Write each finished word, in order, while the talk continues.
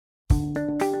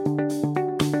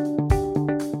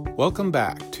Welcome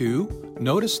back to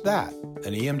Notice That,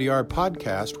 an EMDR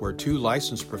podcast where two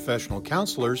licensed professional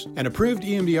counselors and approved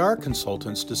EMDR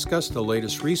consultants discuss the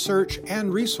latest research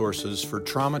and resources for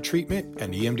trauma treatment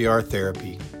and EMDR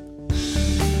therapy.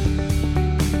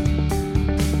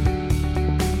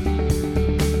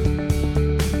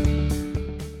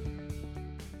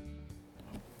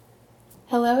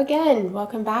 Hello again.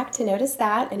 Welcome back to Notice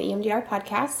That, an EMDR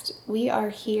podcast. We are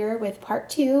here with part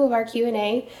 2 of our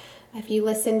Q&A. If you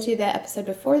listened to the episode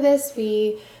before this,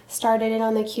 we started in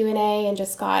on the Q&A and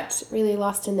just got really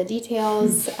lost in the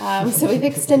details. So we've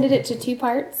extended it to 2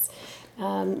 parts,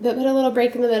 but put a little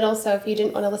break in the middle. So if you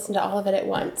didn't want to listen to all of it at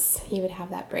once, you would have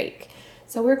that break.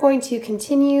 So we're going to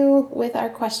continue with our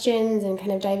questions and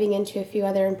kind of diving into a few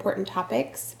other important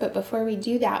topics. But before we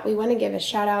do that, we want to give a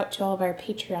shout out to all of our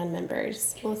Patreon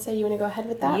members. Melissa, you want to go ahead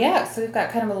with that? Yeah, so we've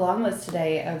got kind of a long list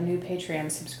today of new Patreon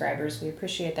subscribers. We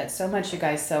appreciate that so much, you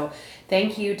guys. So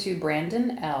thank you to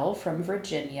Brandon L. from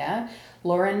Virginia,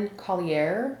 Lauren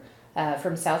Collier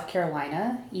from South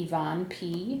Carolina, Yvonne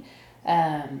P.,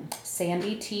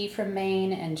 Sandy T. from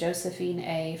Maine, and Josephine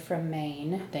A. from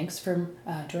Maine. Thanks for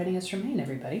joining us from Maine,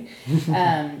 everybody.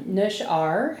 Nush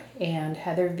R. and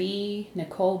Heather V.,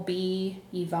 Nicole B.,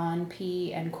 Yvonne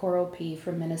P., and Coral P.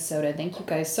 from Minnesota. Thank you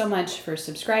guys so much for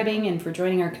subscribing and for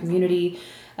joining our community.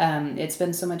 It's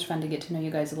been so much fun to get to know you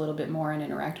guys a little bit more and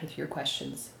interact with your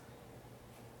questions.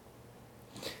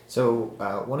 So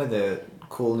one of the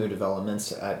cool new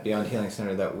developments at Beyond Healing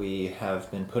Center that we have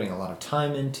been putting a lot of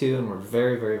time into and we're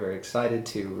very, very, very excited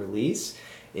to release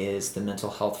is the Mental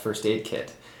Health First Aid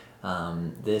Kit.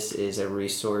 This is a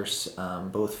resource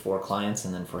both for clients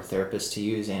and then for therapists to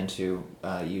use and to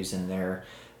use in their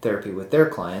therapy with their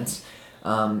clients.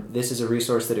 This is a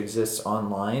resource that exists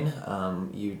online.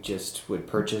 You just would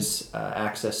purchase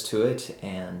access to it,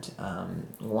 and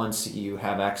once you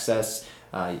have access,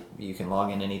 you can log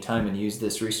in anytime and use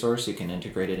this resource. You can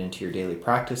integrate it into your daily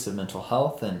practice of mental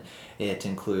health, and it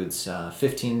includes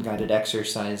 15 guided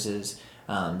exercises,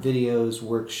 videos,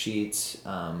 worksheets,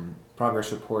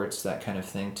 progress reports, that kind of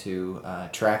thing to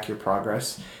track your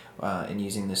progress in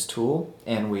using this tool.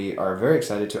 And we are very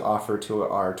excited to offer to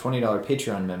our $20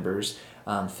 Patreon members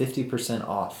 50%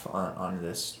 off on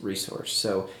this resource.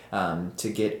 So to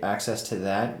get access to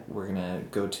that, we're going to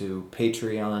go to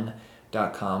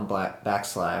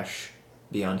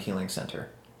patreon.com/Beyond Healing Center.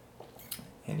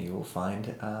 And you will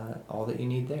find all that you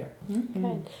need there. Mm-hmm.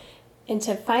 Good. And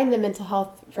to find the Mental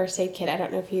Health First Aid Kit, I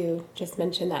don't know if you just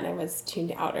mentioned that and I was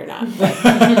tuned out or not,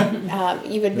 but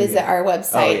you would visit our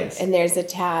website and there's a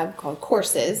tab called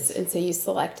Courses. And so you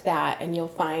select that and you'll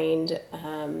find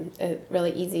a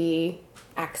really easy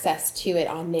access to it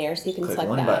on there. So you can Click select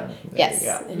one that. button. Yes.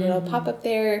 And it'll pop up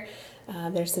there.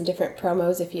 There's some different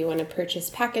promos if you want to purchase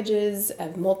packages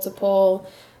of multiple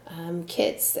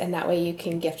kits, and that way you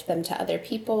can gift them to other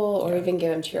people or even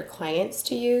give them to your clients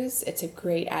to use. It's a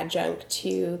great adjunct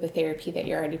to the therapy that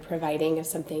you're already providing of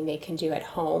something they can do at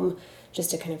home just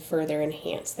to kind of further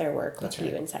enhance their work with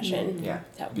you in session. Mm-hmm. Yeah,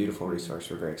 so. Beautiful resource.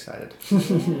 We're very excited.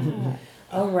 Yeah.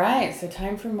 All right, so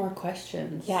time for more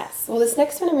questions. Yes. Well, this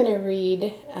next one I'm going to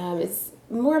read is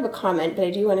more of a comment, but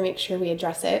I do want to make sure we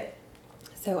address it.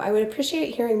 So I would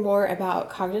appreciate hearing more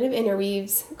about cognitive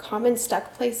interweaves, common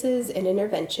stuck places, and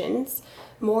interventions,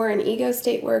 more in ego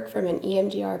state work from an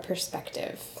EMDR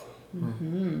perspective.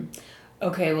 Mm-hmm.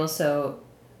 Okay, well, so,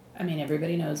 I mean,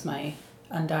 everybody knows my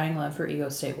undying love for ego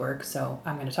state work, so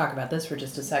I'm going to talk about this for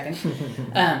just a second.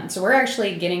 So we're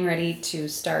actually getting ready to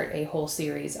start a whole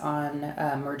series on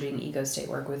merging ego state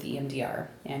work with EMDR,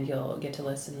 and you'll get to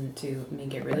listen to me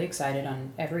get really excited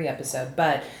on every episode.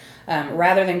 But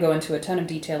rather than go into a ton of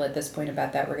detail at this point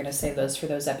about that, we're going to save those for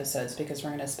those episodes because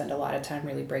we're going to spend a lot of time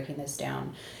really breaking this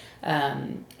down.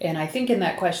 And I think in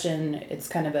that question, it's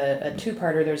kind of a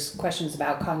two-parter. There's questions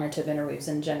about cognitive interweaves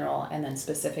in general, and then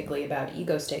specifically about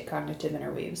ego state cognitive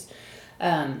interweaves.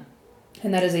 And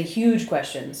that is a huge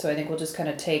question. So I think we'll just kind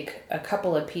of take a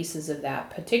couple of pieces of that,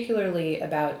 particularly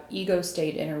about ego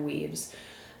state interweaves.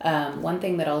 One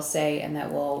thing that I'll say, and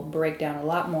that will break down a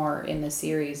lot more in the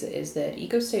series, is that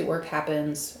ego state work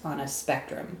happens on a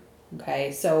spectrum.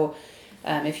 Okay, so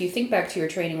if you think back to your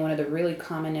training, one of the really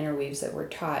common interweaves that we're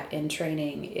taught in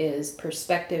training is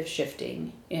perspective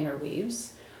shifting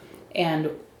interweaves. And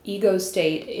ego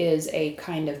state is a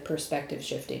kind of perspective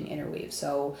shifting interweave.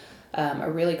 So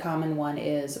a really common one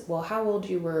is, well, how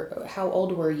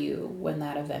old were you when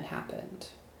that event happened?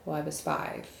 Well, I was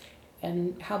 5.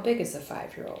 And how big is a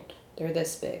 5-year-old? They're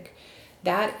this big.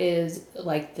 That is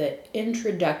like the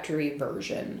introductory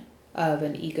version of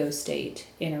an ego state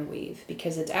interweave,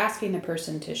 because it's asking the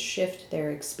person to shift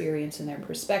their experience and their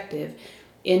perspective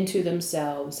into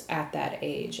themselves at that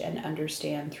age and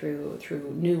understand through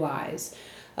new eyes,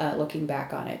 looking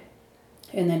back on it.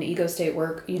 And then ego state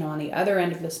work, on the other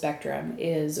end of the spectrum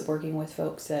is working with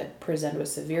folks that present with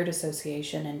severe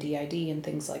dissociation and DID and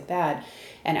things like that,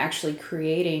 and actually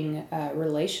creating a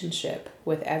relationship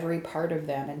with every part of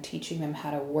them and teaching them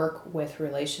how to work with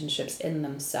relationships in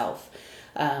themselves,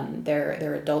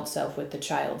 their adult self with the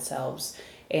child selves,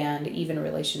 and even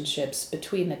relationships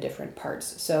between the different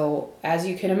parts. So as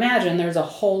you can imagine, there's a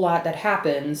whole lot that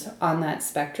happens on that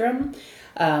spectrum.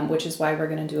 Which is why we're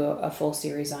going to do a full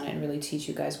series on it and really teach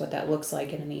you guys what that looks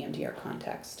like in an EMDR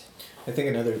context. I think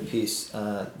another piece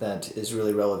that is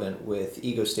really relevant with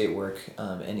ego state work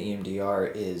and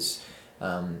EMDR is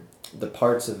the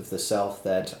parts of the self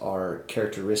that are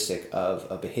characteristic of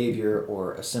a behavior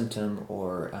or a symptom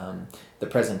or the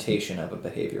presentation of a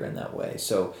behavior in that way.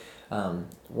 So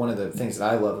one of the things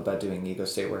that I love about doing ego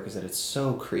state work is that it's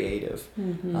so creative,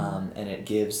 and it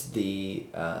gives the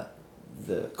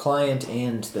client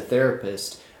and the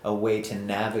therapist a way to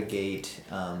navigate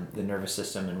the nervous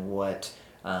system and what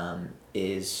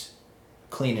is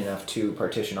clean enough to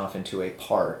partition off into a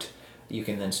part. You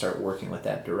can then start working with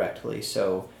that directly.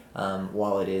 So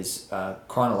while it is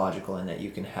chronological in that you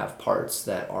can have parts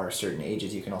that are certain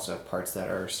ages, you can also have parts that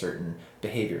are certain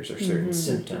behaviors or certain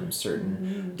symptoms,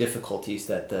 certain difficulties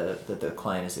that the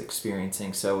client is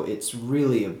experiencing. So it's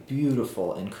really a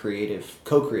beautiful and creative,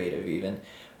 co-creative even,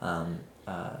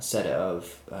 set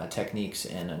of techniques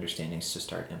and understandings to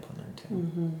start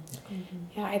implementing.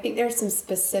 Yeah, I think there's some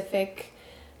specific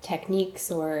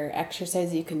techniques or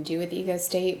exercises you can do with ego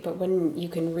state, but when you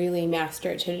can really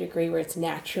master it to a degree where it's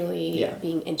naturally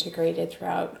being integrated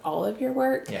throughout all of your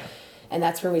work, and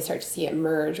that's where we start to see it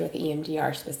merge with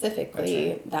EMDR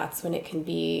specifically, that's when it can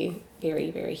be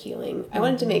very, very healing. I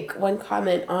wanted to make one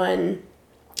comment on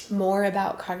more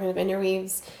about cognitive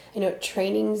interweaves. I know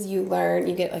trainings you learn,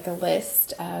 you get like a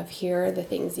list of here are the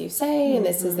things you say, and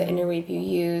this is the interweave you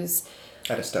use.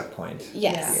 At a stuck point.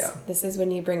 Yes, this is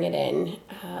when you bring it in.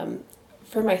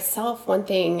 For myself, one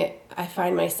thing I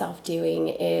find myself doing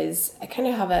is I kind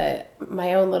of have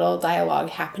my own little dialogue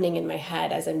happening in my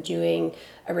head as I'm doing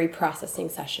a reprocessing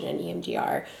session in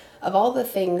EMDR of all the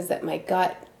things that my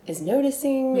gut is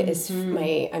noticing,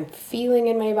 I'm feeling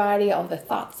in my body, all the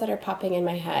thoughts that are popping in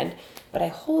my head, but I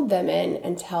hold them in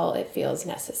until it feels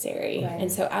necessary. Right.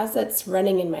 And so as that's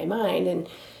running in my mind and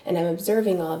I'm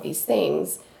observing all of these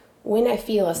things, when I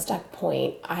feel a stuck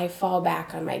point, I fall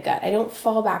back on my gut. I don't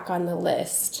fall back on the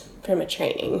list from a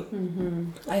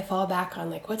training. I fall back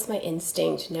on what's my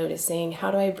instinct noticing?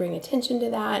 How do I bring attention to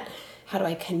that? How do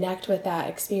I connect with that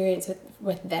experience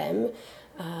with them?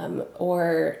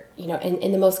 Or,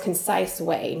 in the most concise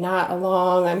way, not a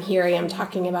long, I am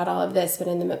talking about all of this, but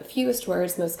in the fewest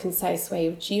words, most concise way,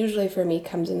 which usually for me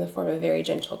comes in the form of a very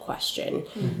gentle question.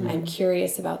 I'm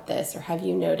curious about this, or have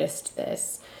you noticed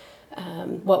this?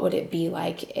 What would it be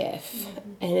like if?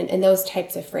 And those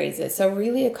types of phrases. So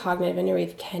really a cognitive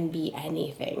interweave can be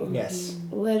anything. Yes.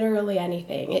 Literally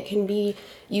anything. It can be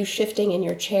you shifting in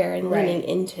your chair and leaning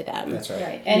into them. That's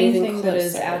right. Anything that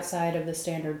is outside of the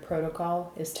standard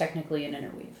protocol is technically an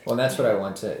interweave. Well, that's what I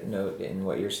want to note in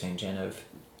what you're saying, Jen, of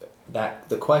that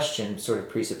the question sort of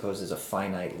presupposes a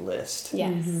finite list.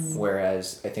 Yes.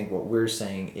 Whereas I think what we're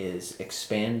saying is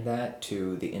expand that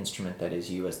to the instrument that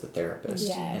is you as the therapist.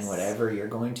 Yes. And whatever you're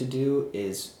going to do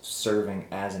is serving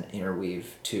as an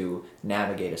interweave to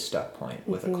navigate a stuck point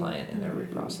with a client in their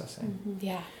reprocessing.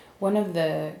 Yeah. One of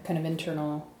the kind of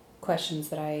internal questions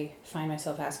that I find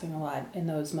myself asking a lot in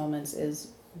those moments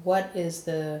is, what is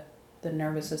the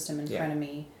nervous system in front of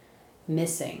me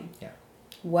missing? Yeah.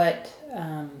 What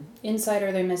insight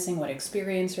are they missing? What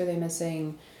experience are they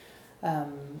missing?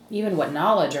 Even what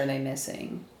knowledge are they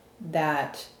missing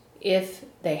that, if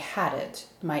they had it,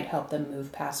 might help them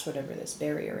move past whatever this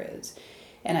barrier is?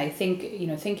 And I think,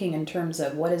 thinking in terms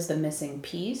of what is the missing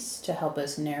piece to help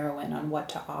us narrow in on what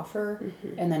to offer,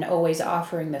 and then always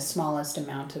offering the smallest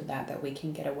amount of that we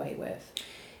can get away with.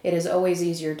 It is always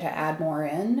easier to add more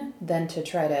in than to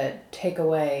try to take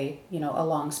away, a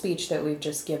long speech that we've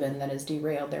just given that has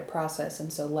derailed their process.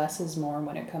 And so less is more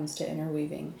when it comes to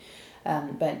interweaving.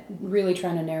 But really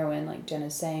trying to narrow in, like Jen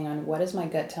is saying, on what does my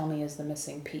gut tell me is the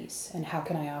missing piece, and how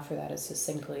can I offer that as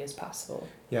succinctly as possible?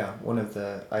 Yeah,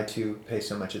 I too pay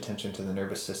so much attention to the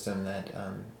nervous system that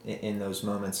in those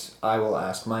moments I will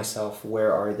ask myself,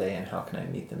 where are they and how can I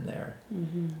meet them there?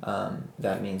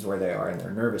 That means where they are in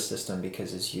their nervous system,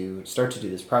 because as you start to do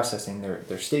this processing,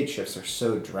 their state shifts are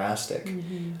so drastic.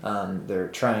 They're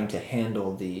trying to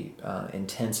handle the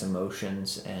intense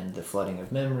emotions and the flooding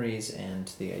of memories and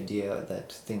the idea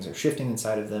that things are shifting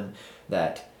inside of them,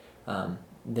 that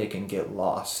they can get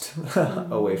lost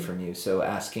away from you. So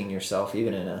asking yourself,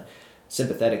 even in a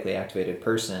sympathetically activated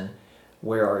person,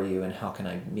 where are you and how can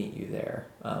I meet you there?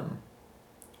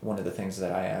 One of the things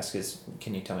that I ask is,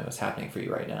 can you tell me what's happening for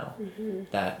you right now?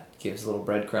 That gives little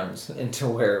breadcrumbs into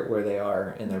where they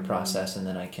are in their process, and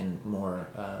then I can more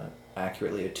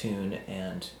accurately attune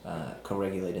and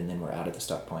co-regulate, and then we're out of the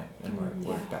stuck point and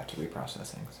we're back to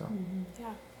reprocessing. So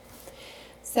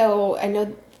So I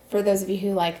know for those of you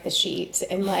who like the sheet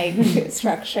and like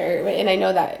structure, and I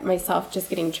know that myself just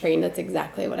getting trained, that's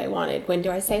exactly what I wanted. When do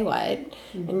I say what?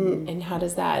 And how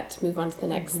does that move on to the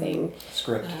next thing?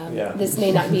 Script. This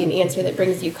may not be an answer that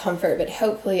brings you comfort, but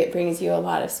hopefully it brings you a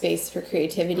lot of space for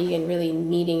creativity and really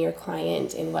meeting your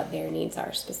client and what their needs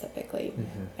are specifically.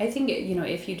 I think,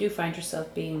 if you do find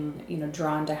yourself being,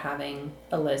 drawn to having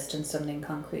a list and something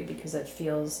concrete because it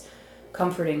feels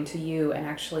comforting to you and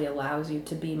actually allows you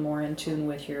to be more in tune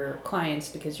with your clients,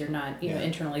 because you're not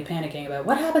internally panicking about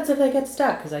what happens if they get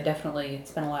stuck, because I definitely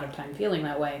spent a lot of time feeling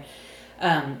that way.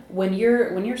 When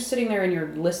you're sitting there and you're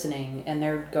listening and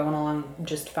they're going along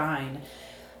just fine,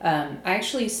 I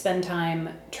actually spend time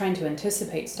trying to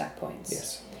anticipate stuck points.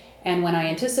 Yes. And when I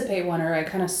anticipate one, or I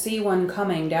kind of see one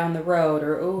coming down the road,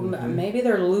 or maybe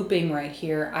they're looping right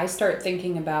here, I start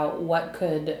thinking about what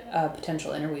could a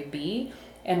potential interweave be,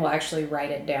 and will actually write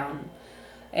it down.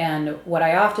 And what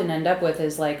I often end up with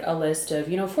is like a list of,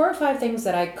 4 or 5 things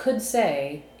that I could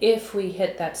say if we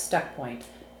hit that stuck point.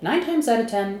 9 times out of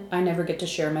 10, I never get to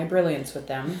share my brilliance with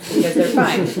them because they're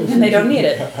fine and they don't need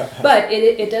it. But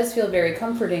it does feel very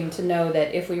comforting to know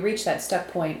that if we reach that stuck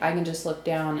point, I can just look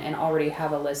down and already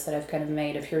have a list that I've kind of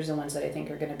made of here's the ones that I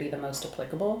think are going to be the most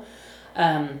applicable.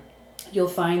 You'll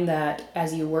find that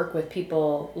as you work with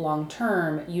people long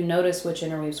term, you notice which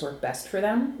interweaves work best for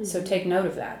them. So take note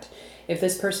of that. If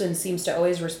this person seems to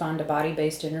always respond to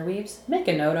body-based interweaves, make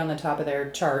a note on the top of their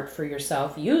chart for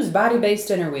yourself. Use body-based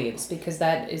interweaves, because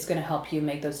that is going to help you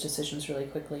make those decisions really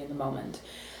quickly in the moment.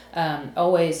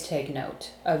 Always take note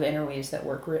of interweaves that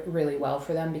work really well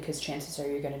for them, because chances are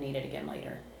you're going to need it again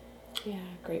later. Yeah,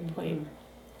 great point.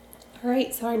 All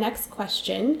right, so our next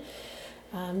question.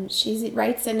 She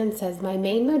writes in and says, my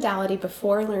main modality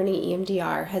before learning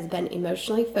EMDR has been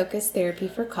emotionally focused therapy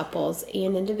for couples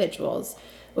and individuals,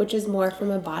 which is more from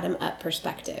a bottom-up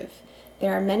perspective.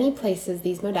 There are many places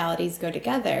these modalities go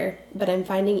together, but I'm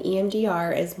finding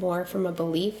EMDR is more from a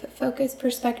belief-focused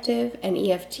perspective, and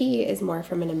EFT is more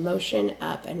from an emotion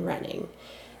up and running.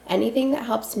 Anything that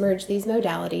helps merge these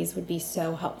modalities would be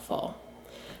so helpful.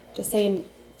 Just saying,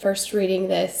 first reading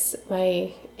this,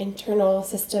 my internal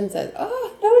system says,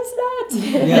 oh, no, it's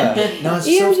not. Yeah, no, it's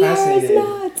so fascinating.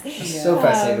 It's so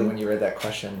fascinating when you read that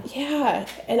question. Yeah,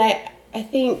 and I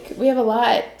think we have a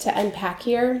lot to unpack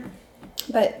here,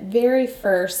 but very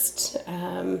first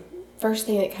thing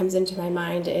that comes into my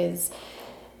mind is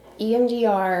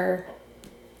EMDR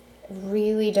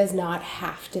really does not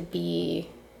have to be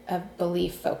a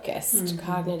belief-focused,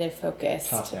 cognitive-focused,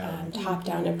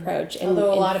 top-down approach. And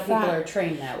although a lot of people are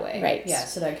trained that way. Right. Yeah,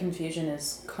 so that confusion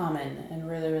is common and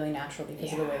really, really natural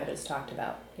because of the way that it's talked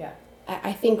about. Yeah.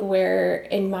 I think where,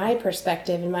 in my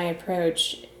perspective, in my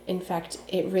approach, in fact,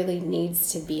 it really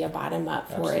needs to be a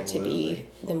bottom-up for it to be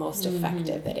the most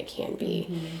effective that it can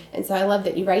be. And so I love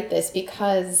that you write this,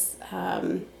 because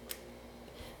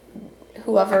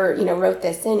whoever wrote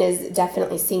this in is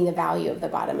definitely seeing the value of the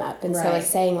bottom up, and so is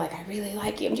saying like, I really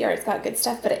like EMDR, it's got good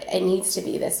stuff, but it needs to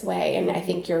be this way. And I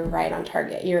think you're right on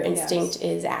target. Your instinct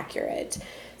is accurate.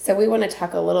 So we want to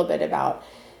talk a little bit about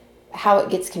how it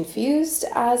gets confused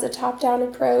as a top-down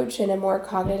approach and a more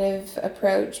cognitive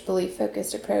approach,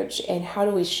 belief-focused approach, and how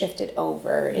do we shift it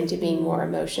over into being more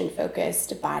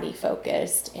emotion-focused,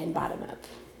 body-focused, and bottom-up.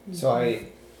 So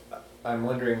I'm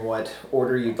wondering what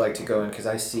order you'd like to go in, because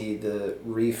I see the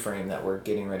reframe that we're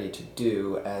getting ready to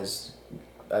do as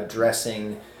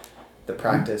addressing the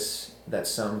practice that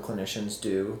some clinicians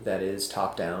do that is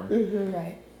top-down.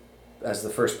 Right. As the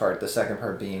first part, the second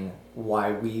part being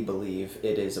why we believe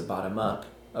it is a bottom-up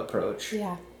approach.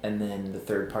 Yeah. And then the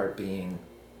third part being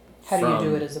How do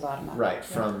you do it as a bottom up? Right,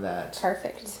 from that.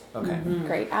 Perfect. Okay.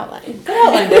 Great outline. Good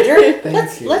outline, Bridger.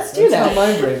 Thank you. Let's do That's that. how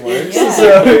my brain works. Yeah.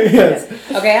 So, yes.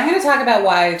 Okay, I'm going to talk about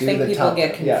why I Do think the people top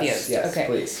get one. confused. Yes, okay.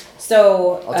 please.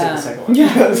 So I'll take the second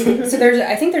one. So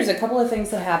I think there's a couple of things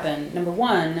that happen. Number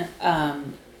one,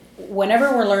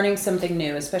 whenever we're learning something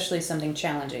new, especially something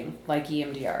challenging like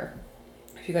EMDR,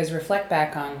 if you guys reflect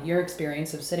back on your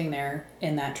experience of sitting there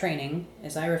in that training,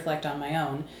 as I reflect on my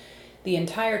own, the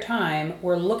entire time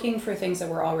we're looking for things that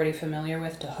we're already familiar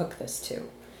with to hook this to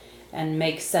and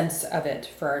make sense of it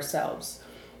for ourselves.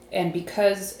 And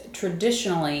because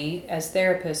traditionally, as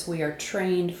therapists, we are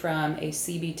trained from a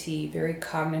CBT, very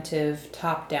cognitive,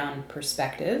 top-down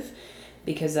perspective,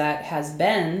 because that has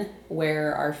been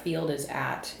where our field is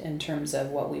at in terms of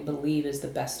what we believe is the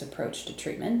best approach to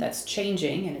treatment. That's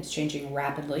changing, and it's changing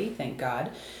rapidly, thank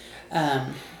God.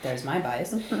 There's my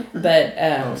bias.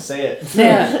 But say it.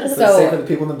 Yeah, So say for the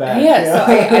people in the back. Yeah,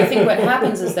 so I think what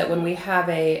happens is that when we have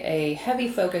a heavy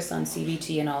focus on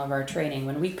CBT in all of our training,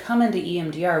 when we come into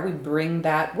EMDR, we bring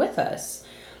that with us.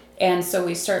 And so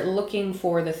we start looking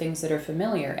for the things that are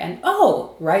familiar. And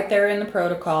right there in the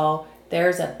protocol,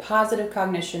 there's a positive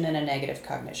cognition and a negative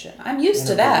cognition. I'm used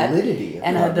to that. Validity of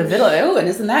And and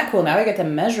isn't that cool? Now I get to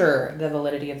measure the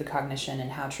validity of the cognition and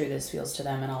how true this feels to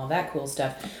them and all of that cool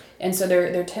stuff. And so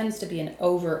there tends to be an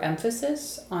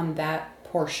overemphasis on that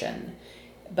portion,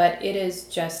 but it is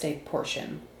just a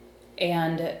portion.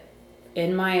 And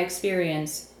in my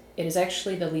experience, it is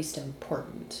actually the least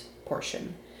important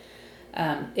portion.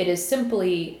 It is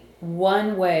simply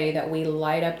one way that we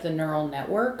light up the neural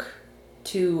network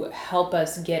to help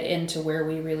us get into where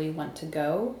we really want to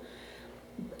go.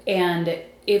 And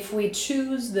if we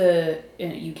choose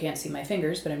you can't see my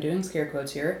fingers, but I'm doing scare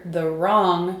quotes here, the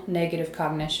wrong negative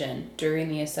cognition during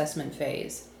the assessment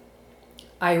phase,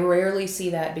 I rarely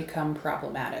see that become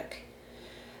problematic.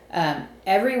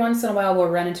 Every once in a while we'll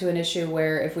run into an issue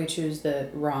where if we choose the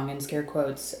wrong, in scare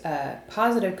quotes,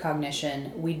 positive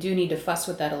cognition, we do need to fuss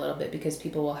with that a little bit because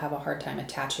people will have a hard time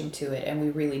attaching to it, and we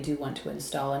really do want to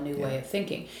install a new way of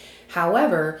thinking.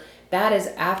 However, that is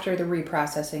after the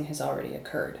reprocessing has already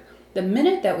occurred. The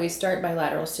minute that we start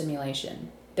bilateral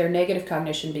stimulation, their negative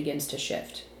cognition begins to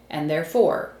shift. And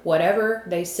therefore, whatever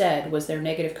they said was their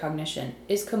negative cognition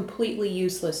is completely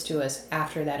useless to us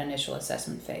after that initial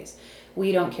assessment phase.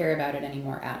 We don't care about it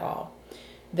anymore at all.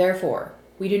 Therefore,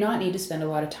 we do not need to spend a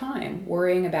lot of time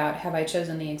worrying about, have I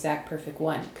chosen the exact perfect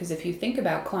one? Because if you think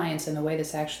about clients and the way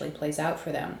this actually plays out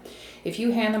for them, if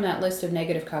you hand them that list of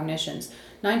negative cognitions,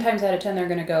 9 times out of 10 they're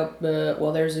going to go,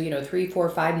 well, there's 3, 4,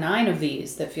 5, 9 of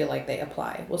these that feel like they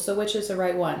apply. Well, so which is the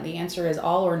right one? The answer is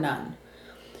all or none.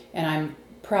 And I'm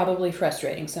probably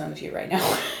frustrating some of you right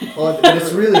now. Well, but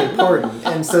it's really important.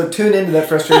 And so tune into that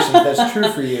frustration if that's true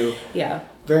for you. Yeah.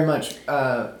 Very much.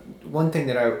 One thing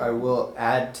that I will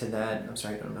add to that, I'm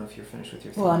sorry, I don't know if you're finished with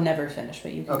your thought. Well, I'm never finished,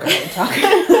 but you can Okay. go and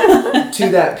talk. To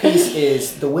that piece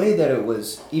is the way that it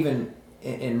was, even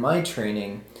in my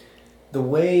training, the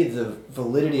way the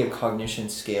validity of cognition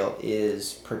scale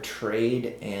is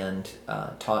portrayed and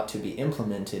taught to be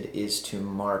implemented is to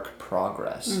mark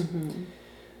progress. Mm-hmm.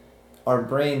 Our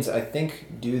brains, I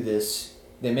think, do this,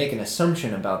 they make an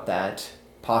assumption about that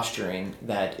posturing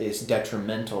that is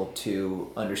detrimental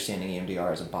to understanding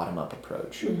EMDR as a bottom-up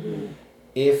approach. Mm-hmm.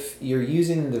 If you're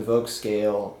using the VOC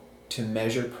scale to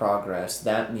measure progress,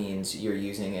 that means you're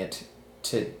using it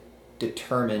to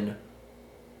determine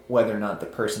whether or not the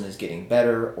person is getting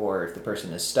better, or if the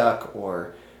person is stuck,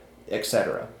 or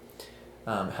etc.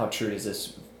 How true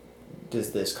does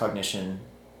this cognition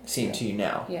seem to you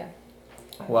now? Yeah.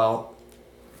 Well,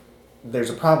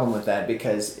 there's a problem with that,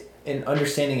 because in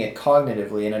understanding it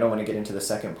cognitively, and I don't want to get into the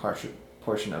second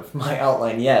portion of my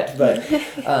outline yet, but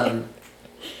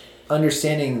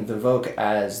understanding the VOC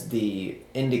as the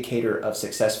indicator of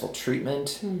successful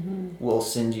treatment will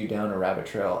send you down a rabbit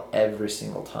trail every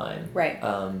single time. Right.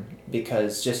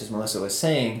 Because just as Melissa was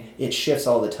saying, it shifts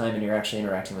all the time and you're actually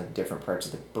interacting with different parts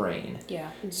of the brain.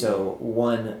 Yeah. So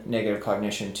one negative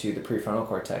cognition to the prefrontal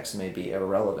cortex may be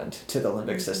irrelevant to the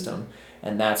limbic system.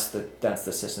 And that's the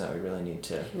system that we really need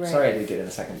to... Right. Sorry I did get in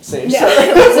the second stage. No,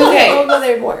 It's okay. We'll go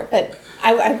there more. But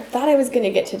I thought I was going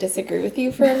to get to disagree with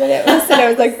you for a minute. And I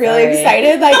was like really Sorry.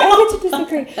 excited. Like, I get to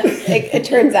disagree. It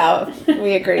turns out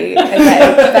we agree.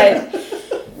 But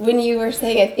when you were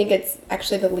saying, I think it's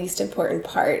actually the least important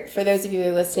part. For those of you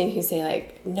listening who say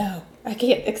like, no, I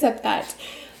can't accept that.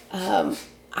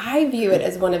 I view it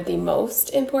as one of the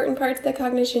most important parts of the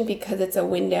cognition, because it's a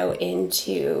window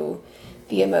into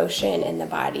the emotion and the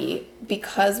body,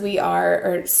 because we are,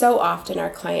 or so often our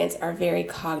clients are very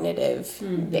cognitive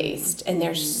based, and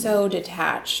they're so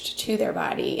detached to their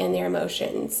body and their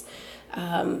emotions,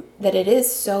 that it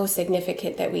is so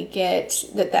significant that we get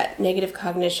that negative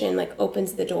cognition like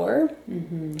opens the door.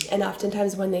 And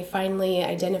oftentimes when they finally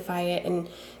identify it and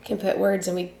can put words,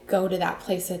 and we go to that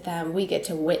place with them, we get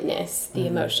to witness the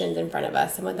emotions in front of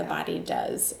us and what the body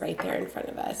does right there in front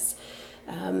of us.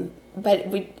 But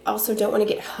we also don't want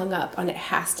to get hung up on it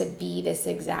has to be this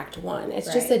exact one.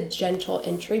 It's just a gentle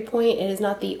entry point. It is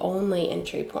not the only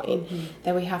entry point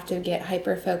that we have to get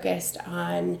hyper focused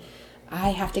on.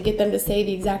 I have to get them to say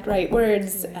the exact right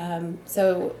words.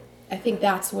 So I think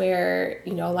that's where,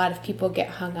 a lot of people get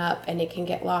hung up, and it can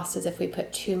get lost as if we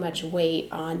put too much weight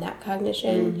on that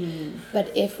cognition.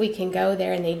 But if we can go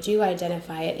there and they do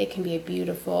identify it, it can be a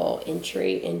beautiful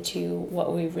entry into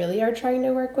what we really are trying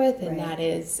to work with, and that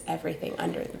is everything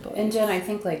under the belief. And Jen, I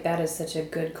think like that is such a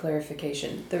good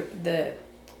clarification. The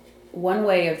one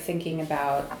way of thinking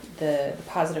about the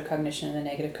positive cognition and the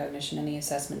negative cognition in the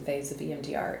assessment phase of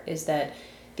EMDR is that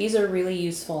these are really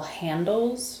useful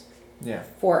handles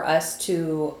for us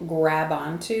to grab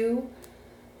onto,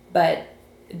 but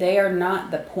they are not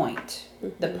the point.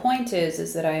 The point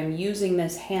is that I am using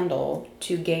this handle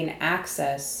to gain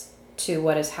access to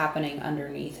what is happening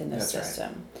underneath in the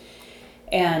system. Right.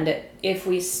 And if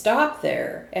we stop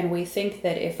there and we think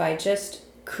that if I just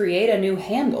create a new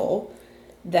handle,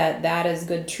 that is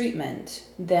good treatment,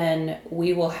 then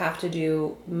we will have to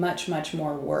do much, much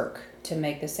more work to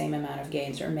make the same amount of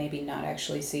gains, or maybe not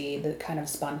actually see the kind of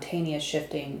spontaneous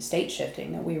state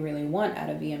shifting that we really want out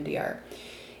of EMDR.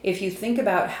 If you think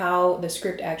about how the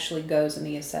script actually goes in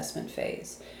the assessment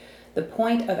phase, the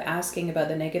point of asking about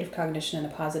the negative cognition and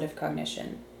the positive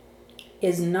cognition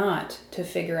is not to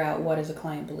figure out what does a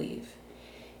client believe.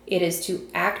 It is to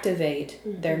activate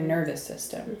their nervous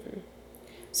system.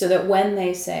 So that when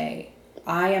they say,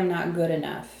 I am not good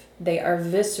enough, they are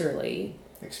viscerally,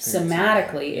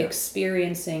 somatically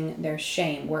experiencing their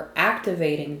shame. We're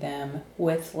activating them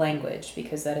with language,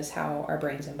 because that is how our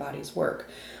brains and bodies work.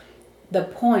 The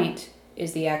point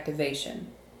is the activation.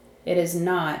 It is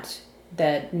not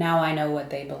that now I know what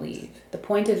they believe. The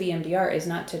point of EMDR is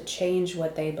not to change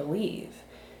what they believe.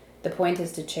 The point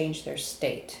is to change their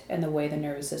state and the way the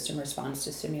nervous system responds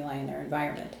to stimuli in their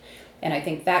environment. And I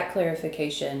think that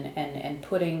clarification and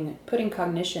putting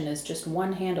cognition as just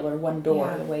one handle or one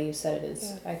door, the way you said it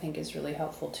is, I think is really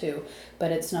helpful too.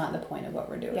 But it's not the point of what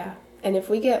we're doing. Yeah. And if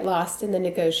we get lost in the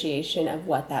negotiation of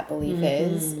what that belief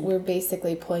is, we're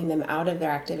basically pulling them out of their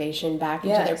activation back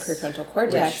into their prefrontal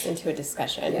cortex, into a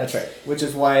discussion. That's right. Which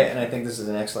is why, and I think this is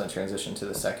an excellent transition to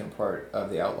the second part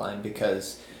of the outline,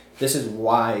 because this is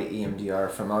why EMDR,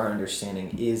 from our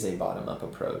understanding, is a bottom-up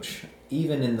approach.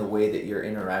 Even in the way that you're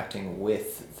interacting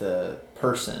with the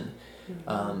person,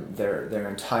 their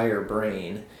entire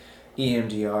brain,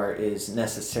 EMDR is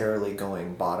necessarily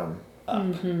going bottom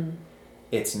up.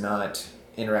 It's not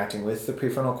interacting with the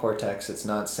prefrontal cortex. It's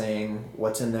not saying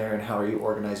what's in there and how are you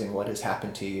organizing what has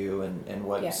happened to you and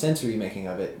what sense are you making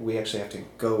of it. We actually have to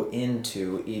go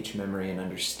into each memory and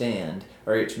understand,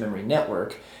 or each memory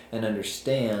network, and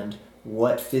understand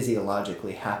what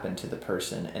physiologically happened to the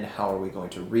person and how are we going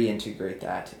to reintegrate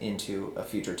that into a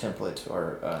future template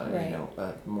or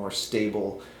a more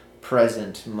stable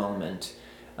present moment.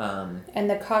 And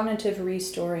the cognitive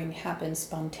restoring happens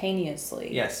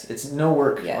spontaneously. Yes, it's no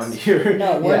work on your...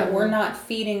 No, we're not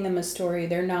feeding them a story.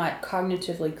 They're not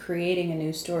cognitively creating a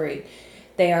new story.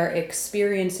 They are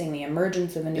experiencing the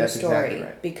emergence of a new story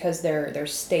because their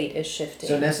state is shifting.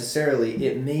 So necessarily,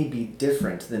 it may be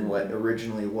different than what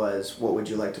originally was. What would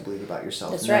you like to believe about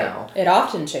yourself now? Right. It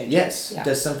often changes. Yes. Yeah.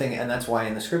 Does something, and that's why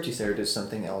in the script you say, does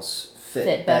something else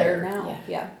fit better now?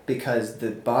 Yeah. Because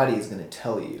the body is going to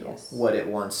tell you what it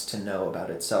wants to know about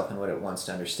itself and what it wants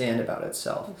to understand about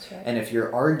itself. That's right. And if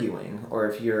you're arguing, or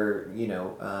if you're,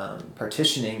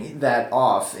 partitioning that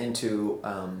off into,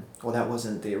 well, that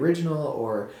wasn't the original,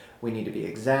 or we need to be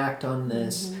exact on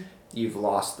this, you've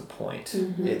lost the point.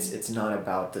 It's not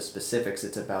about the specifics,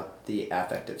 it's about the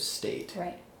affective state.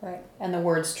 Right. And the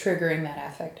words triggering that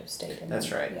affective state.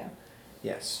 That's right. Yeah.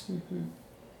 Yes.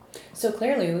 So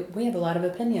clearly, we have a lot of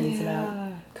opinions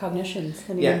about cognitions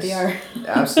in EMDR.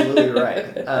 Absolutely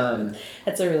right.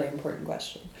 That's a really important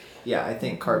question. Yeah, I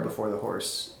think cart before the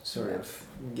horse sort of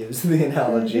gives the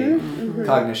analogy.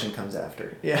 Cognition comes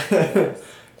after. Yeah.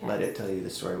 Let it tell you the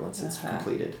story once it's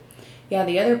completed. Yeah,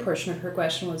 the other portion of her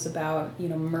question was about,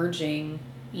 merging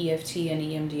EFT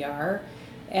and EMDR.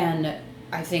 And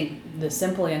I think the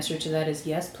simple answer to that is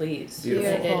yes, please.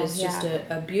 Beautiful. It is just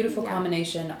a beautiful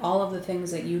combination. All of the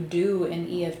things that you do in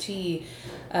EFT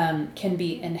can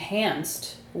be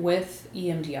enhanced with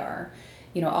EMDR.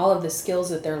 You know, all of the skills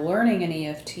that they're learning in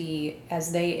EFT,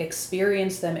 as they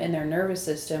experience them in their nervous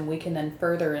system, we can then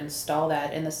further install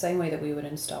that in the same way that we would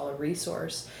install a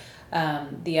resource.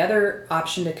 The other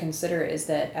option to consider is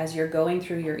that as you're going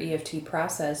through your EFT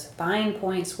process, find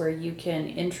points where you can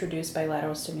introduce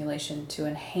bilateral stimulation to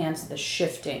enhance the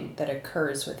shifting that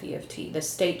occurs with EFT, the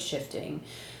state shifting,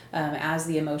 as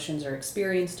the emotions are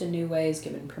experienced in new ways,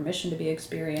 given permission to be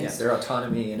experienced. Yeah, their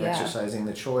autonomy and exercising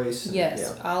the choice.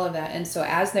 Yes, all of that. And so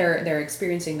as they're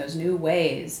experiencing those new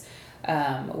ways,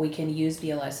 we can use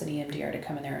BLS and EMDR to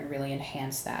come in there and really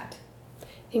enhance that.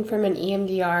 I think from an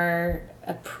EMDR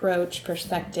approach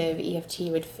perspective, EFT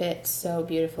would fit so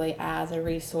beautifully as a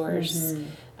resource.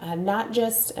 Not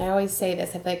just, I always say this,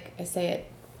 I feel like I say it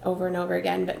over and over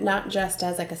again, but not just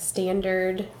as like a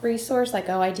standard resource, like,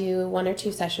 oh, I do 1 or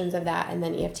 2 sessions of that and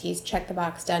then EFTs, check the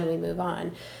box, done, we move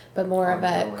on. But more of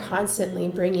a constantly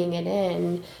bringing it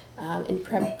in and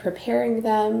preparing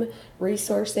them,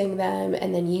 resourcing them,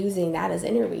 and then using that as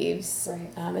interweaves.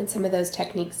 Right. And some of those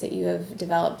techniques that you have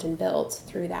developed and built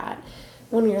through that.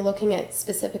 When you're looking at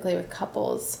specifically with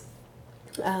couples,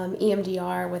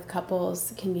 EMDR with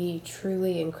couples can be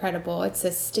truly incredible. It's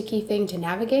a sticky thing to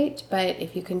navigate, but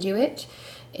if you can do it,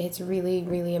 it's really,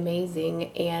 really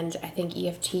amazing. And I think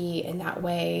EFT in that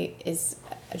way is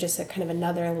just a kind of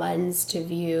another lens to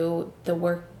view the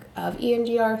work of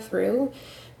EMDR through,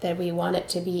 that we want it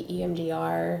to be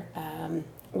EMDR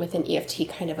with an EFT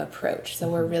kind of approach. So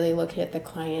we're really looking at the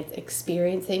client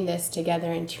experiencing this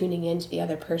together and tuning into the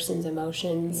other person's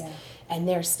emotions and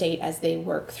their state as they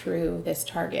work through this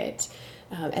target.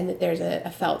 And that there's a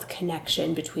felt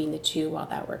connection between the two while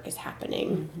that work is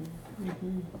happening.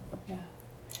 Yeah.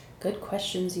 Good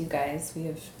questions, you guys. We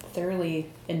have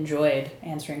thoroughly enjoyed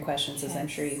answering questions, as I'm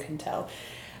sure you can tell.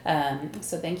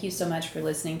 So thank you so much for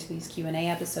listening to these Q&A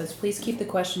episodes. Please keep the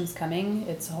questions coming.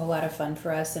 It's a whole lot of fun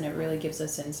for us, and it really gives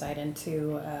us insight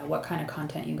into what kind of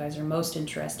content you guys are most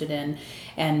interested in,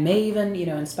 and may even,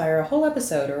 inspire a whole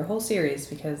episode or a whole series,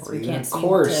 because we can't seem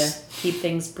to keep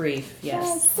things brief.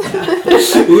 Yes.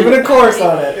 Even a course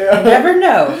on it. You never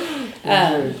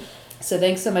know. So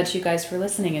thanks so much, you guys, for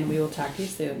listening, and we will talk to you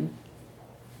soon.